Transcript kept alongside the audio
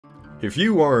If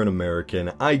you are an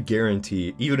American, I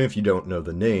guarantee, even if you don't know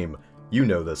the name, you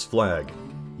know this flag.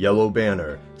 Yellow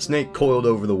banner, snake coiled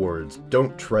over the words,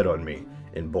 "Don't tread on me,"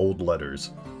 in bold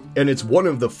letters. And it's one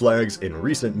of the flags in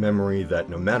recent memory that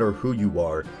no matter who you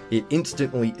are, it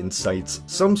instantly incites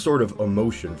some sort of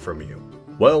emotion from you.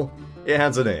 Well, it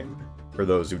has a name. For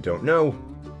those who don't know,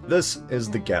 this is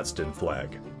the Gadsden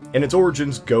flag. And its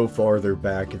origins go farther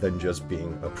back than just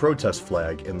being a protest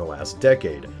flag in the last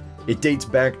decade. It dates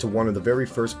back to one of the very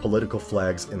first political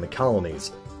flags in the colonies.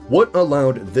 What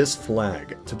allowed this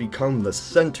flag to become the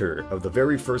center of the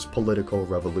very first political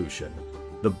revolution?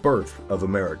 The birth of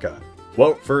America.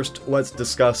 Well, first, let's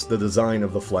discuss the design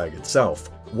of the flag itself.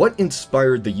 What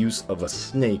inspired the use of a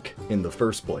snake in the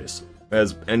first place?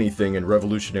 As anything in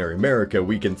revolutionary America,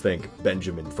 we can think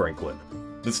Benjamin Franklin.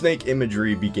 The snake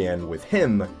imagery began with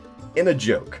him in a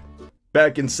joke.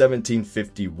 Back in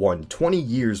 1751, 20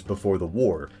 years before the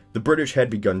war, the British had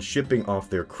begun shipping off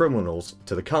their criminals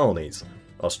to the colonies.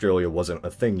 Australia wasn't a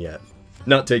thing yet.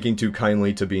 Not taking too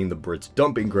kindly to being the Brits'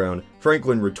 dumping ground,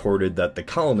 Franklin retorted that the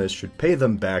colonists should pay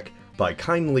them back by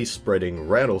kindly spreading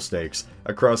rattlesnakes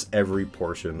across every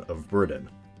portion of Britain.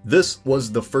 This was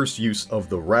the first use of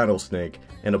the rattlesnake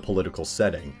in a political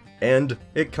setting, and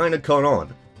it kinda caught on.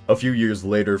 A few years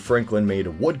later, Franklin made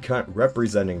a woodcut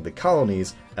representing the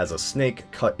colonies as a snake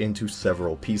cut into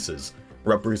several pieces,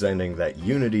 representing that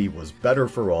unity was better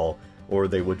for all, or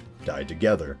they would die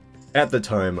together. At the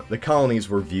time, the colonies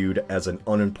were viewed as an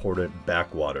unimportant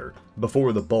backwater.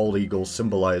 Before the bald eagle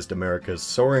symbolized America's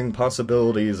soaring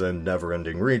possibilities and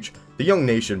never-ending reach, the young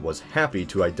nation was happy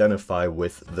to identify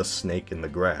with the snake in the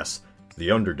grass,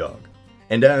 the underdog.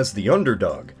 And as the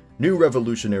underdog, new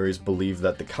revolutionaries believed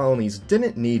that the colonies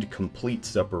didn't need complete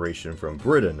separation from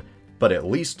Britain, but at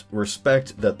least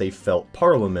respect that they felt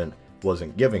Parliament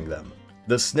wasn't giving them.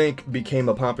 The snake became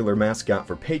a popular mascot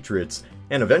for patriots,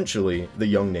 and eventually the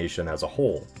young nation as a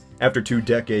whole. After 2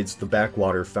 decades, the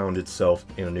backwater found itself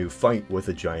in a new fight with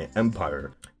a giant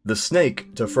empire. The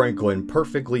snake, to Franklin,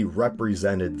 perfectly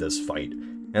represented this fight.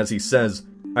 As he says,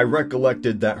 "I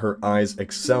recollected that her eyes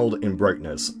excelled in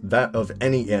brightness, that of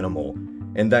any animal,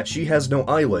 and that she has no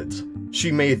eyelids.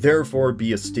 She may therefore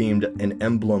be esteemed an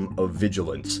emblem of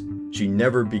vigilance. She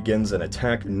never begins an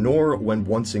attack, nor when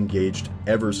once engaged,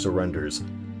 ever surrenders.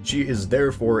 She is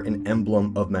therefore an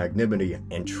emblem of magnanimity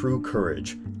and true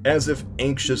courage. As if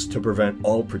anxious to prevent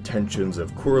all pretensions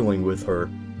of quarreling with her,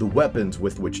 the weapons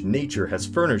with which nature has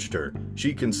furnished her,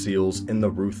 she conceals in the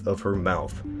roof of her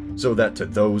mouth, so that to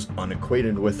those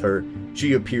unacquainted with her,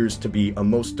 she appears to be a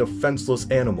most defenseless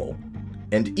animal.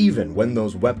 And even when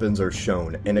those weapons are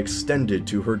shown and extended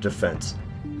to her defense,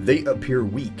 they appear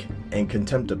weak and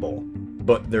contemptible,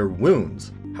 but their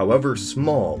wounds, however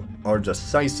small, are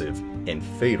decisive and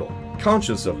fatal.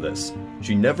 Conscious of this,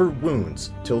 she never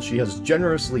wounds till she has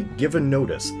generously given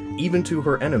notice, even to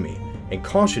her enemy, and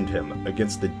cautioned him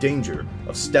against the danger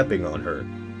of stepping on her.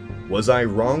 Was I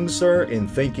wrong, sir, in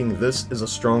thinking this is a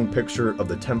strong picture of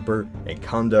the temper and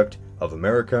conduct of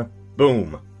America?"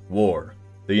 Boom! War.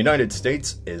 The United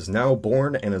States is now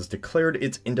born and has declared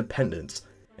its independence,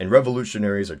 and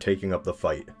revolutionaries are taking up the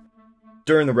fight.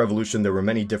 During the revolution, there were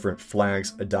many different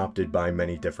flags adopted by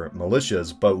many different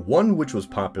militias, but one which was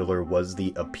popular was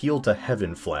the Appeal to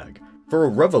Heaven flag. For a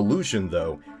revolution,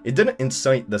 though, it didn't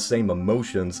incite the same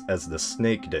emotions as the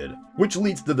snake did. Which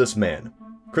leads to this man,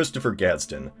 Christopher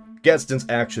Gadsden. Gadsden's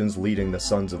actions leading the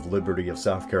Sons of Liberty of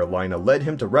South Carolina led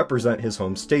him to represent his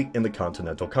home state in the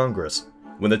Continental Congress.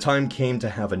 When the time came to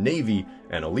have a navy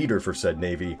and a leader for said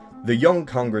navy, the young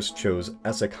Congress chose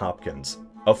Essex Hopkins.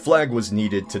 A flag was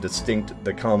needed to distinct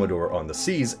the Commodore on the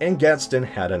seas, and Gadsden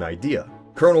had an idea.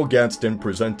 Colonel Gadsden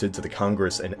presented to the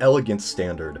Congress an elegant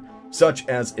standard, such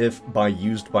as if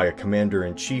used by a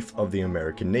commander-in-chief of the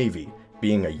American Navy,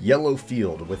 being a yellow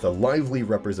field with a lively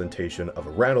representation of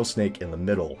a rattlesnake in the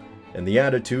middle, and the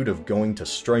attitude of going to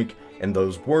strike, and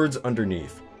those words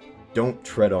underneath, "Don't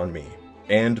tread on me."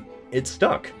 And it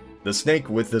stuck. The snake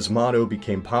with this motto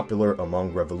became popular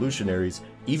among revolutionaries,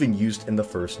 even used in the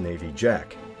first Navy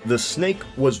Jack. The snake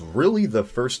was really the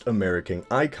first American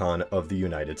icon of the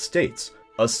United States,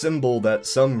 a symbol that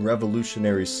some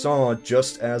revolutionaries saw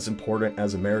just as important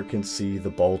as Americans see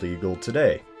the bald eagle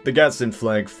today. The Gadsden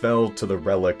flag fell to the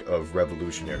relic of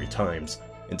revolutionary times,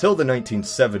 until the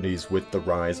 1970s with the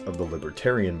rise of the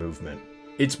libertarian movement.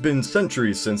 It's been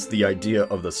centuries since the idea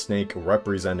of the snake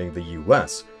representing the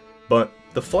US, but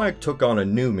the flag took on a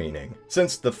new meaning.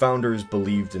 Since the founders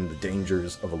believed in the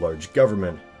dangers of a large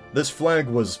government, this flag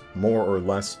was more or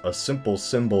less a simple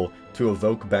symbol to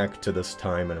evoke back to this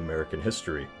time in American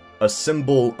history. A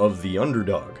symbol of the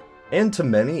underdog, and to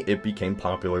many it became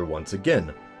popular once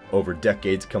again, over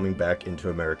decades coming back into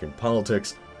American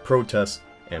politics, protests,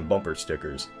 and bumper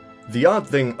stickers. The odd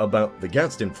thing about the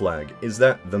Gadsden flag is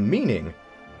that the meaning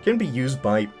can be used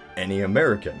by any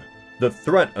American. The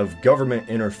threat of government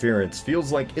interference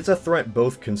feels like it's a threat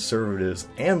both conservatives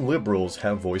and liberals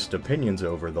have voiced opinions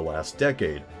over the last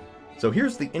decade. So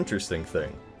here's the interesting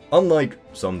thing. Unlike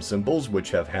some symbols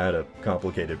which have had a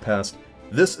complicated past,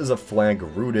 this is a flag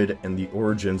rooted in the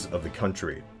origins of the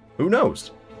country. Who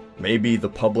knows? Maybe the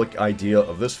public idea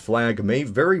of this flag may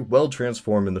very well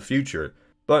transform in the future,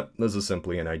 but this is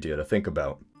simply an idea to think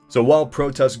about. So while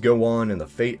protests go on and the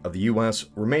fate of the US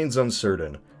remains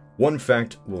uncertain, one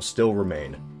fact will still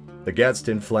remain. The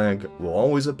Gadsden flag will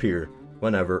always appear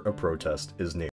whenever a protest is near.